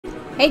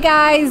Hey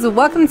guys,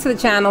 welcome to the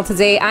channel.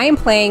 Today I am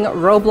playing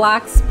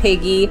Roblox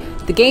Piggy.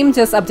 The game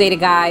just updated,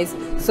 guys.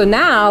 So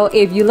now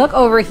if you look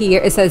over here,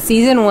 it says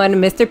season 1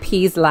 Mr.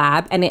 P's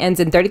lab and it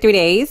ends in 33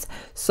 days.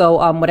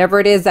 So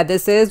whatever it is that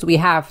this is, we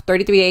have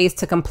 33 days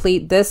to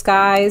complete this,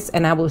 guys,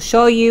 and I will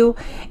show you.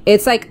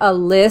 It's like a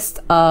list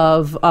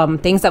of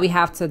things that we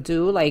have to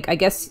do. Like, I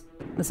guess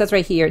it says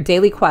right here,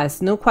 daily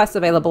quests, new quests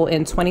available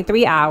in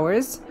 23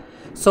 hours.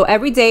 So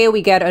every day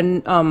we get a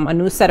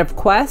new set of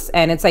quests,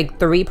 and it's like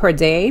 3 per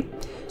day.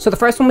 So the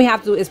first one we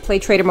have to do is play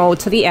trader mode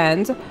to the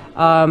end.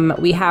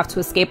 We have to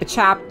escape a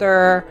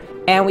chapter,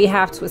 and we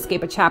have to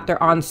escape a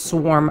chapter on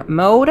swarm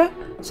mode.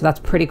 So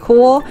that's pretty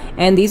cool.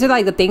 And these are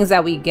like the things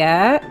that we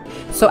get.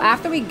 So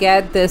after we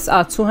get this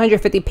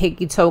 250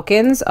 Piggy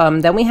tokens,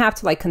 then we have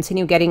to like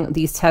continue getting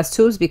these test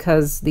tubes,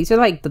 because these are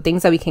like the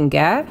things that we can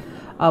get.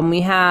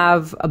 We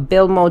have a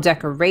build mode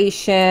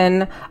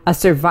decoration, a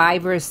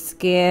survivor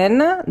skin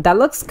that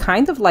looks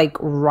kind of like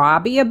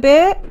Robbie a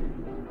bit.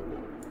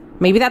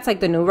 Maybe that's like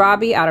the new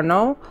Robbie, I don't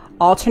know.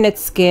 Alternate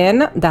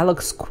skin, that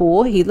looks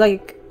cool. He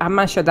like, I'm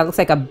not sure, that looks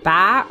like a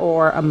bat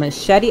or a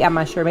machete, I'm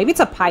not sure. Maybe it's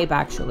a pipe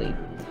actually.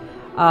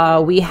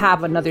 We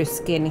have another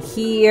skin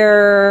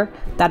here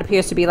that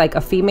appears to be like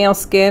a female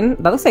skin.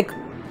 That looks like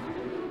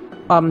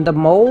the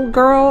mole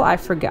girl, I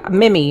forget,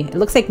 Mimi. It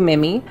looks like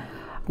Mimi.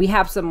 We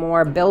have some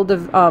more build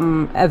of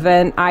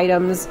event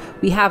items.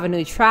 We have a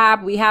new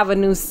trap. We have a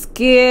new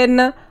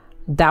skin.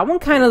 That one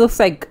kind of looks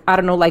like, I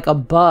don't know, like a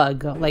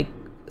bug, like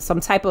some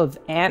type of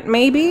ant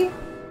maybe.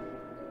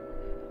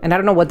 And I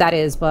don't know what that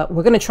is, but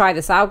we're gonna try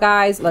this out,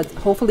 guys.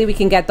 Hopefully we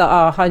can get the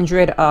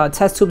 100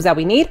 test tubes that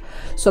we need.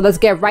 So let's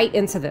get right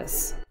into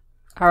this.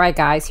 All right,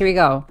 guys, here we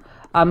go.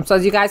 So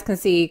as you guys can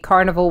see,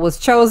 Carnival was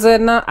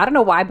chosen. I don't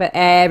know why, but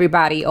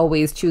everybody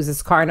always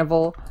chooses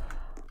Carnival.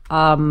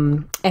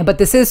 But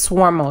this is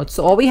swarm mode,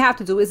 so all we have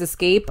to do is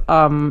escape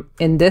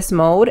in this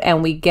mode,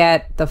 and we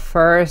get the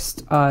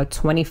first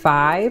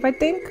 25, I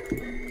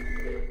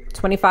think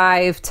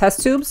 25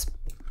 test tubes.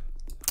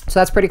 So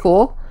that's pretty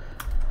cool.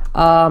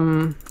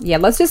 Yeah,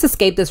 let's just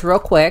escape this real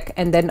quick,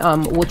 and then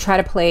we'll try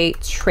to play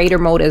trader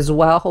mode as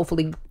well.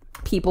 Hopefully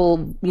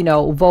people, you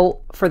know,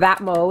 vote for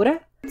that mode.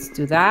 Let's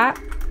do that.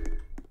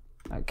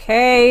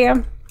 Okay.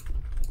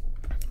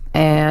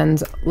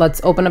 And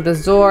let's open up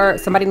this door.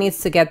 Somebody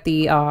needs to get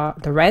the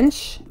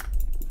wrench.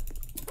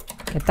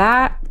 Get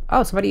that.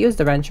 Oh, somebody used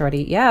the wrench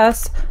already.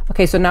 Yes.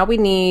 Okay, so now we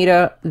need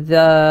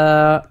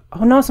the...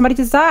 Oh no, somebody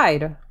just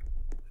died.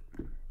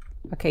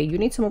 Okay, you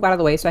need to move out of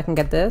the way so I can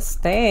get this.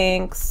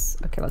 Thanks.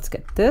 Okay, let's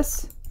get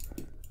this.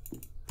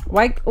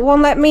 Why it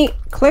won't let me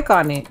click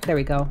on it? There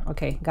we go.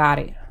 Okay, got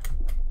it.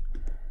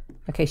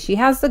 Okay, she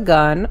has the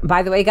gun.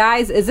 By the way,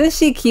 guys, isn't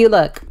she cute?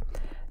 Look,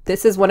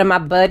 this is one of my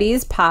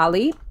buddies,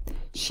 Polly.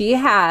 She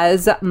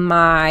has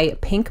my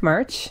pink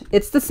merch.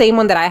 It's the same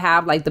one that I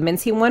have, like the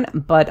minty one,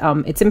 but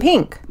it's in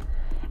pink.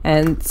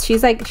 And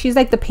she's like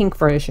the pink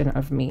version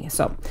of me.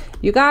 So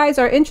you guys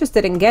are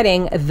interested in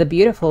getting the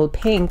beautiful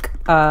pink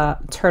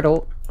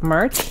turtle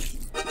merch.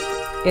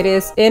 It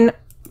is in,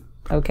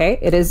 okay,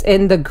 it is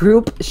in the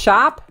group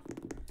shop.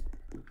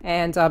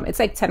 And it's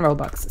like 10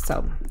 Robux.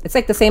 So it's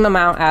like the same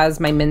amount as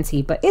my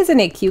minty, but isn't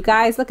it cute,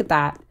 guys? Look at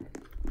that.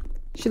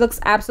 She looks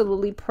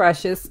absolutely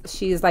precious.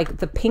 She's like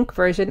the pink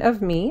version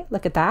of me.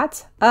 Look at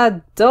that.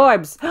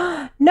 Adorbs.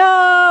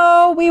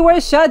 No, we were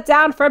shut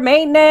down for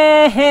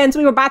maintenance.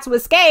 We were about to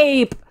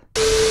escape.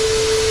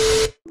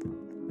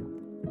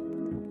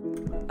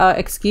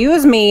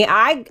 Excuse me.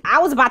 I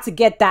was about to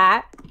get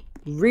that.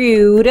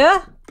 Rude.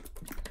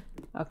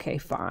 Okay,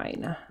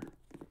 fine.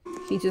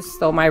 He just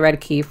stole my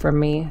red key from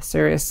me.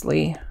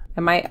 Seriously.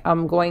 Am I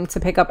going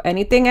to pick up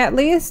anything at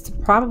least?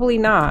 Probably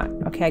not.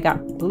 Okay, I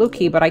got blue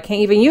key, but I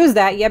can't even use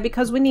that yet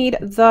because we need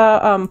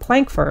the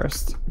plank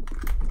first.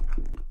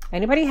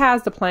 Anybody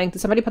has the plank? Did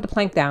somebody put the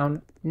plank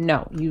down?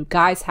 No, you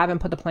guys haven't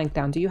put the plank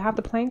down. Do you have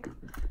the plank?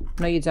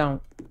 No, you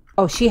don't.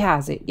 Oh, she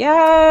has it.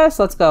 Yes,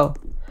 let's go.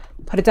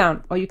 Put it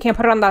down. Oh, you can't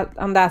put it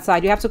on that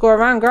side. You have to go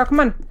around, girl. Come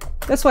on,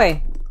 this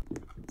way.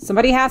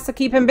 Somebody has to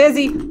keep him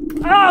busy.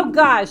 Oh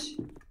gosh,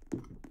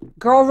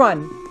 girl,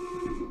 run.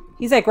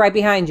 He's like right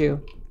behind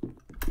you.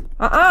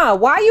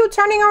 Why are you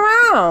turning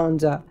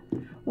around?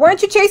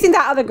 Weren't you chasing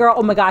that other girl?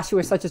 Oh my gosh, you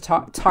were such a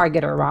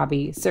targeter,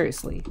 Robbie.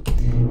 Seriously.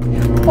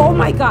 Oh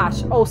my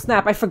gosh. Oh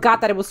snap, I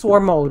forgot that it was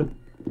swarm mode.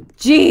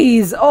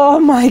 Jeez. Oh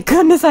my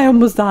goodness, I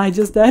almost died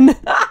just then.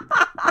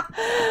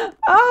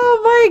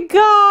 Oh my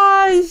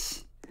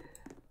gosh.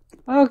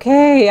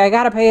 Okay, I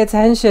gotta pay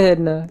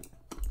attention.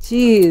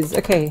 Jeez.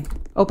 Okay,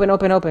 open.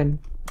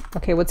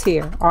 Okay, what's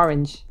here?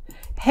 Orange.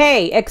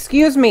 Hey,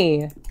 excuse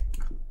me.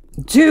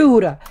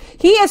 Dude,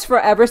 he is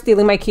forever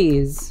stealing my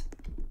keys.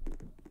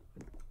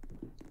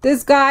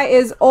 This guy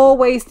is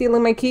always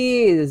stealing my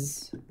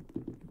keys.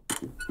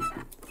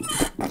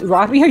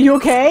 Robbie, are you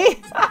okay?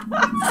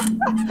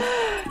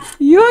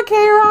 You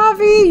okay,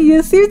 Robbie?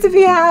 You seem to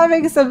be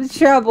having some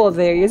trouble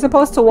there. You're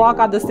supposed to walk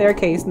on the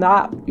staircase,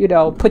 not, you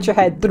know, put your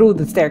head through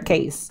the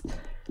staircase.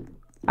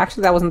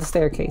 Actually, that wasn't the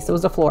staircase. It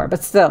was the floor,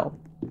 but still.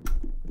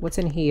 What's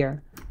in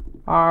here?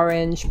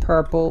 Orange,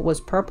 purple. Was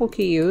purple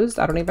key used?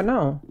 I don't even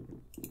know.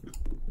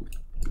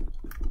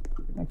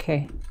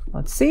 Okay,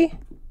 let's see.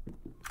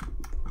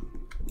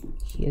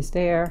 He is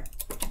there.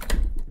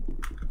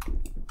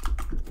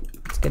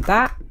 Let's get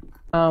that.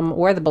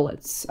 Where are the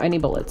bullets? I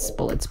need bullets.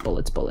 Bullets,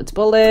 bullets, bullets,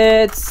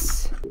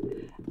 bullets.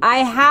 I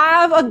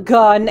have a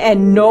gun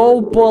and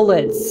no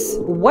bullets.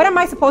 What am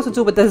I supposed to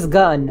do with this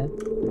gun?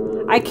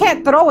 I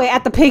can't throw it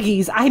at the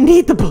piggies. I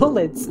need the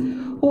bullets.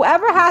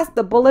 Whoever has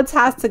the bullets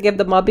has to give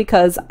them up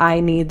because I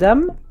need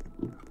them.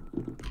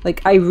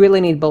 Like, I really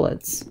need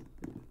bullets.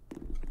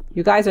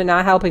 You guys are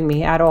not helping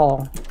me at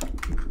all.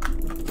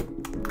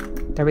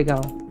 There we go.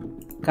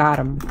 Got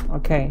him.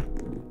 Okay.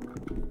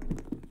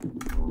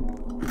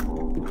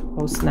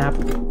 Oh, snap.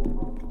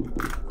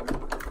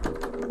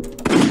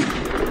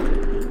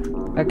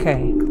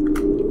 Okay.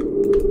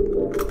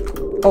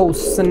 Oh,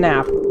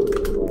 snap.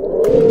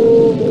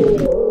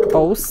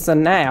 Oh,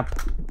 snap.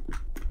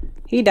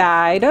 He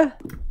died.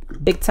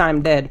 Big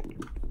time dead.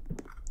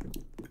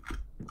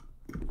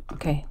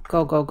 Okay,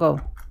 go, go, go.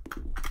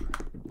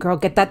 Girl,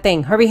 get that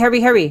thing. Hurry,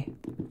 hurry, hurry.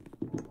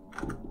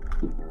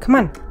 Come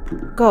on.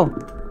 Go.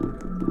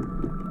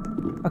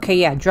 Okay,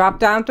 yeah. Drop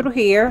down through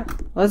here.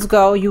 Let's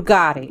go. You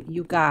got it.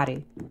 You got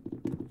it.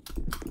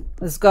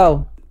 Let's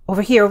go.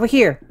 Over here, over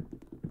here.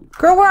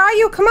 Girl, where are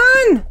you? Come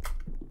on.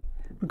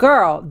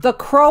 Girl, the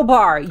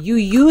crowbar. You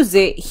use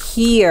it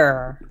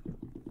here.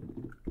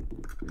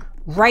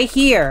 Right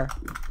here.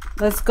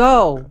 Let's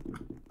go.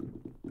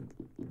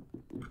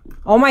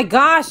 Oh my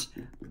gosh.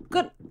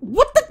 Good.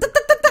 What the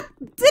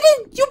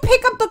didn't you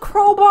pick up the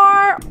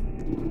crowbar?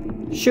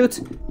 Shoot.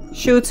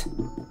 Shoot.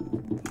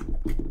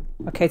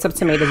 Okay, it's up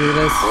to me to do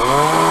this.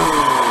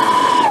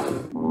 I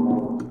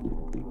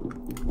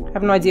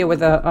have no idea where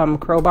the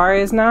crowbar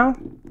is now.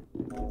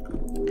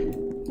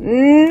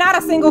 Not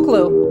a single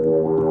clue.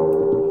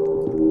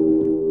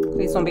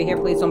 Please don't be here.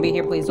 Please don't be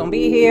here. Please don't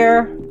be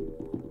here.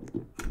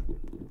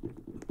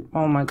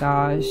 Oh my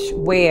gosh.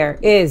 Where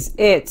is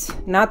it?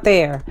 Not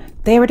there.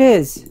 There it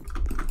is.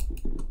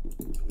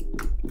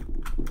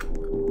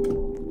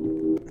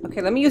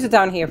 Okay, let me use it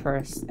down here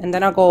first. And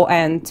then I'll go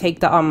and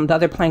take the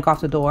other plank off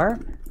the door.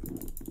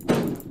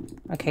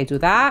 Okay, do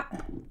that.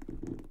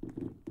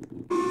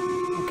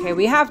 Okay,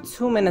 we have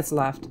 2 minutes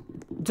left.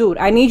 Dude,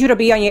 I need you to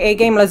be on your A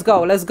game. Let's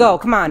go. Let's go.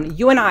 Come on.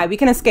 You and I, we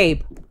can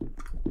escape.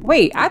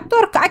 Wait, I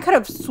thought I could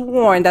have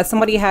sworn that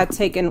somebody had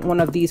taken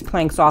one of these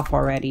planks off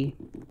already.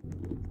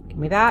 Give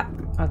me that.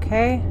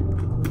 Okay.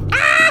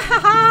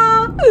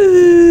 Ah!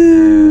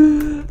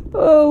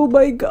 Oh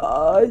my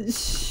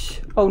gosh.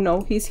 Oh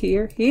no, he's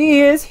here.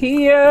 He is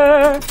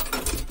here.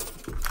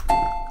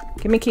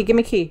 Give me key. Give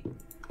me key.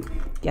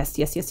 Yes,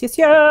 yes, yes, yes,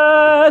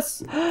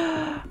 yes.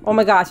 Oh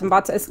my gosh, I'm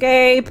about to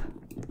escape.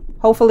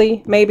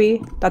 Hopefully,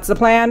 maybe. That's the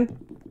plan.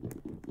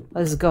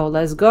 Let's go.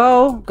 Let's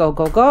go. Go,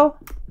 go, go.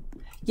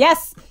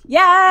 Yes!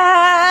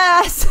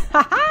 Yes! Yes,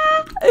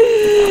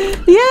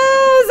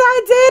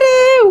 I did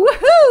it!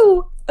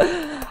 Woohoo!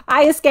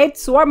 I escaped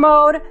swarm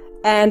mode,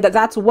 and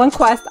that's one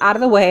quest out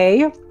of the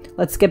way.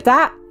 Let's skip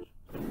that,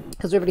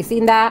 because we've already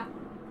seen that.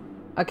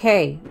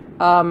 Okay,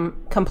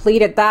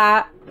 completed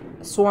that.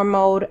 Swarm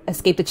mode,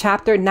 escape the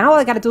chapter. Now all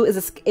I gotta do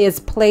is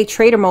play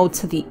trader mode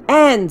to the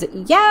end.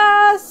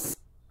 Yes!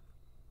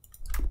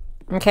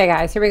 Okay,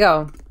 guys, here we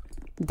go.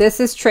 This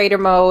is trader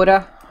mode.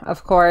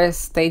 Of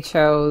course, they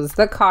chose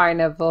the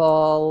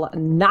carnival.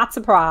 Not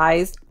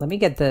surprised. Let me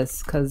get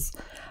this, because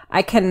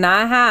I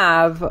cannot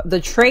have the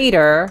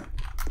trader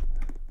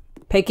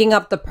picking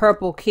up the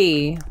purple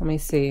key. Let me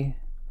see.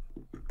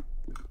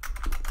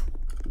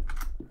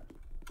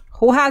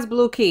 Who has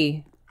blue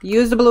key?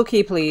 Use the blue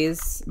key,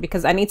 please,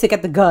 because I need to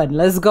get the gun.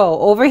 Let's go.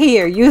 Over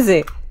here. Use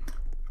it.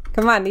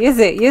 Come on. Use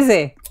it. Use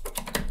it.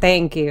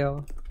 Thank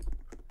you.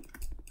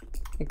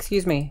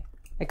 Excuse me.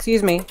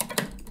 Excuse me.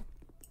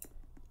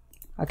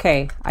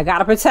 Okay, I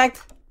gotta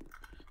protect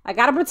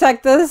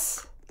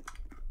this.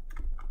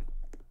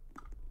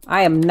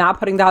 I am not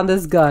putting down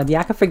this gun. Yeah,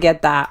 I can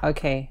forget that.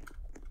 Okay.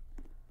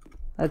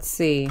 Let's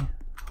see.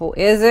 Who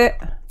is it?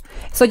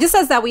 So it just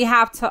says that we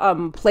have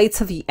to play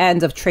to the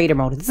end of trader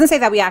mode. It doesn't say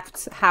that we have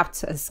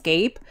to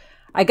escape.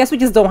 I guess we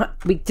just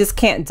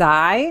can't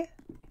die.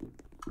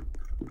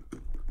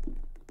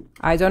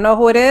 I don't know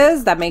who it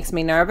is. That makes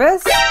me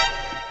nervous.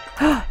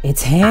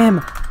 It's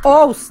him.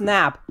 Oh,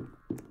 snap.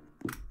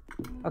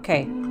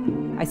 Okay,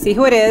 I see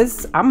who it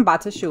is. I'm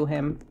about to shoot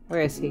him. Where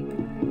is he?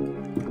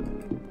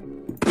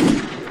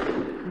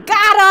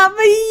 Got him!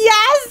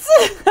 Yes!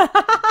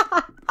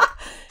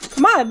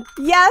 Come on.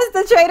 Yes,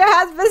 the trader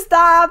has been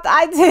stopped.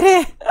 I did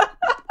it.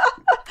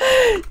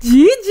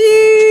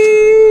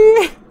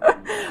 GG!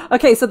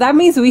 Okay, so that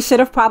means we should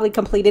have probably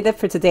completed it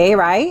for today,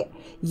 right?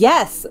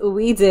 Yes,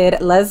 we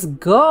did. Let's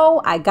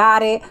go. I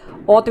got it.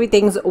 All 3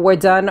 things were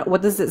done.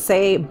 What does it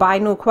say? Buy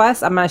new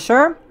quest? I'm not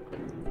sure.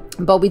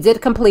 But we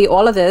did complete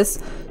all of this.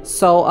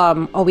 So,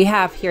 oh, we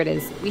have, here it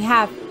is. We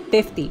have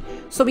 50.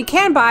 So we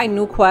can buy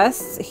new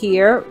quests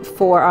here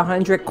for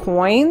 100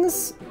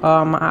 coins.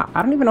 I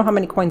don't even know how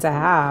many coins I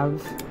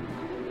have.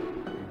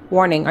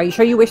 Warning, are you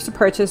sure you wish to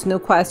purchase new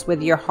quests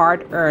with your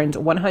hard-earned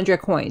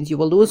 100 coins? You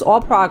will lose all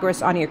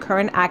progress on your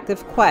current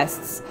active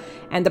quests,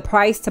 and the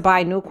price to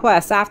buy new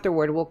quests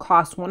afterward will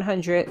cost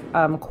 100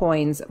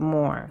 coins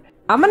more.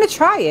 I'm gonna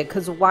try it,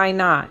 because why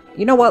not?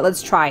 You know what?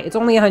 Let's try it. It's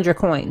only 100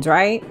 coins,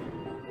 right?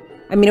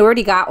 I mean, we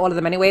already got all of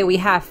them anyway. We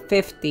have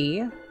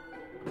 50.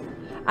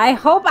 I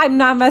hope I'm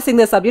not messing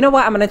this up. You know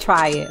what? I'm gonna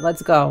try it.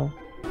 Let's go.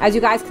 As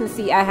you guys can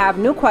see, I have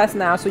new quests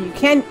now, so you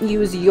can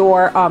use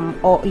your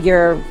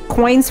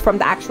coins from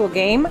the actual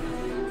game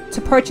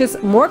to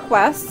purchase more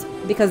quests,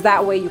 because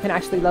that way you can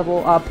actually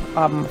level up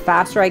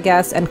faster, I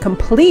guess, and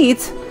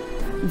complete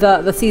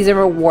the season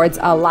rewards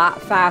a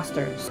lot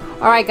faster.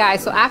 All right,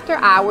 guys, so after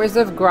hours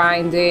of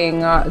grinding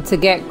to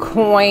get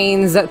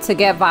coins, to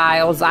get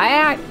vials, I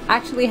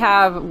actually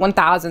have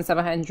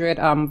 1,700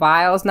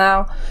 vials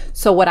now.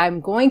 So what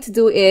I'm going to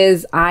do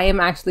is I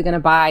am actually going to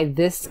buy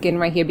this skin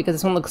right here, because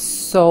this one looks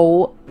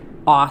so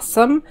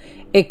awesome.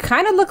 It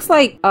kind of looks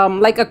like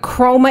a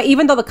chroma,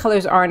 even though the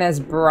colors aren't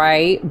as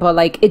bright, but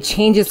like it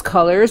changes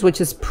colors,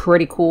 which is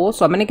pretty cool.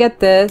 So I'm going to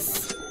get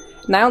this.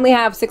 And I only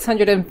have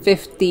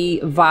 650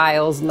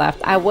 vials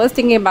left. I was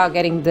thinking about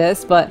getting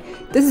this, but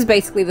this is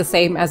basically the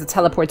same as the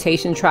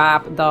teleportation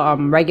trap, the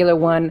regular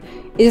one.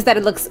 It's just that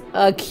it looks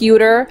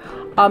cuter.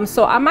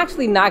 So I'm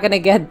actually not going to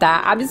get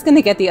that. I'm just going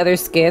to get the other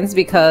skins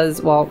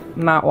because, well,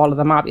 not all of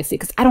them, obviously,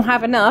 because I don't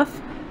have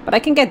enough. But I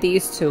can get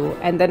these two.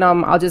 And then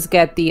I'll just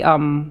get the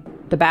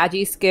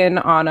Badgie skin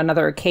on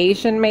another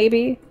occasion,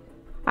 maybe.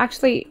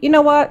 Actually, you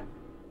know what?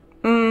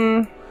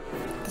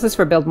 This is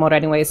for build mode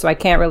anyway, so I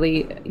can't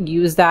really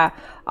use that.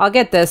 I'll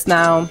get this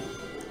now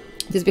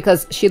just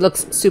because she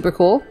looks super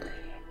cool.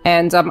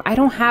 And I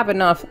don't have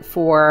enough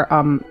for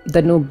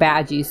the new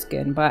Badgie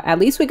skin, but at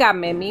least we got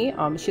Mimi.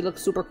 She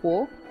looks super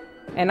cool.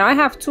 And I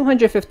have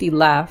 250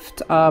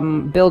 left.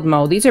 Build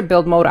mode. These are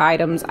build mode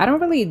items. I don't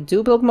really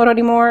do build mode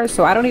anymore,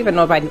 so I don't even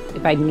know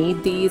if I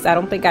need these. I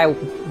don't think I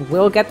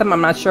will get them.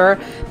 I'm not sure.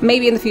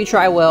 Maybe in the future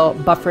I will,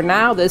 but for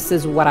now this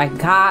is what I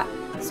got.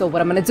 So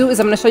what I'm gonna do is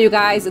I'm gonna show you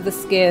guys the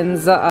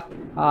skins. It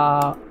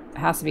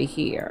has to be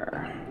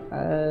here.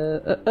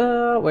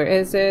 Where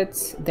is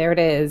it? There it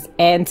is.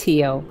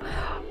 ANTEO.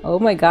 Oh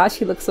my gosh,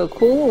 he looks so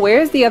cool.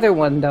 Where's the other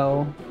one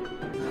though?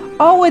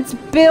 Oh, it's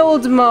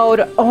build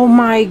mode. Oh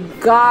my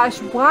gosh,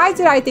 why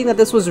did I think that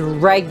this was a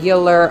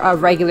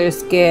regular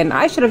skin?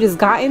 I should have just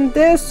gotten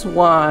this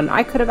one.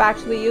 I could have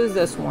actually used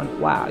this one.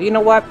 Wow, you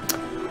know what?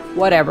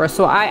 Whatever.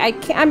 So I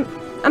can't.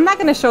 I'm not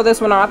gonna show this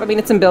one off. I mean,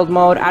 it's in build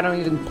mode. I don't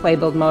even play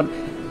build mode.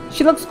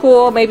 She looks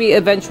cool. Maybe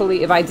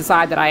eventually, if I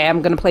decide that I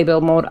am gonna play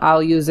build mode,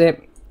 I'll use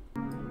it.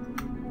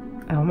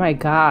 Oh my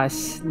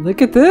gosh,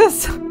 look at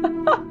this.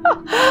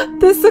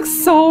 This looks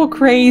so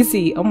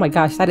crazy. Oh my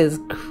gosh, that is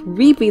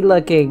creepy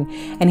looking.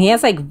 And he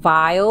has like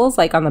vials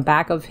like on the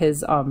back of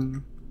his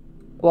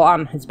well,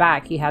 on his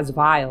back he has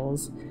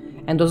vials,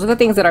 and those are the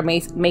things that are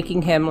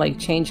making him like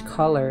change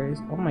colors.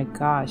 Oh my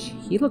gosh,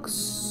 he looks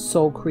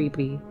so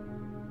creepy.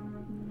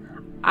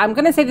 I'm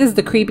gonna say this is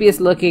the creepiest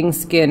looking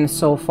skin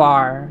so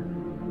far.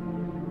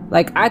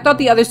 Like, I thought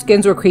the other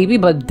skins were creepy,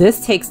 but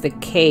this takes the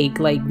cake.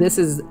 Like, this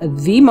is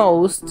the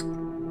most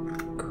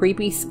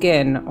creepy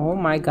skin. Oh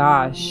my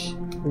gosh.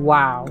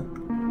 Wow.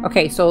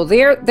 Okay, so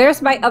there's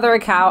my other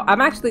account.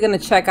 I'm actually gonna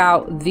check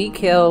out the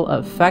kill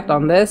effect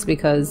on this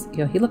because, you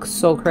know, he looks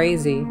so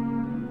crazy.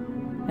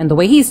 And the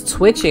way he's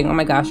twitching, oh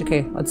my gosh.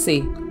 Okay, let's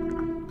see.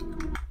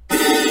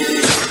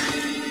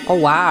 Oh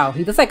wow,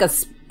 he does like a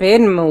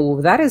spin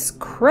move. That is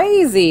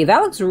crazy.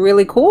 That looks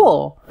really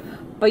cool.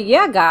 But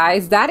yeah,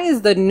 guys, that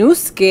is the new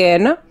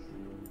skin.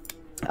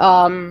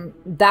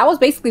 That was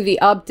basically the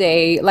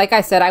update. Like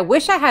I said, I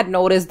wish I had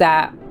noticed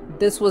that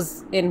this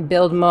was in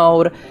build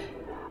mode,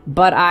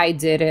 but I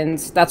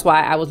didn't. That's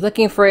why I was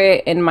looking for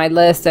it in my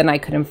list and I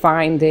couldn't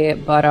find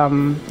it. But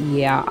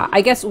yeah,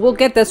 I guess we'll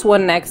get this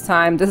one next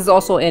time. This is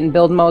also in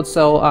build mode,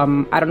 so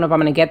I don't know if I'm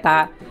gonna get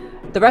that.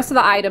 The rest of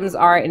the items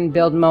are in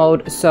build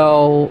mode,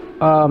 so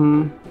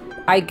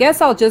I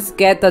guess I'll just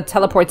get the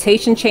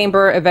teleportation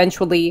chamber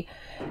eventually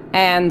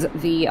and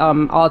the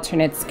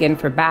alternate skin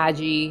for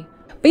Badgie.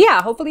 But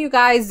yeah, hopefully you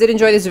guys did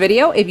enjoy this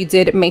video. If you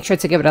did, make sure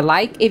to give it a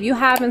like. If you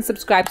haven't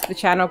subscribed to the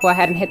channel, go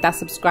ahead and hit that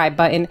subscribe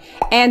button.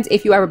 And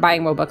if you are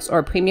buying Robux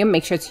or Premium,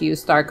 make sure to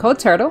use star code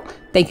TURTLE.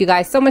 Thank you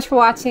guys so much for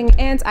watching,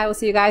 and I will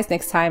see you guys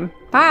next time.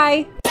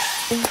 Bye!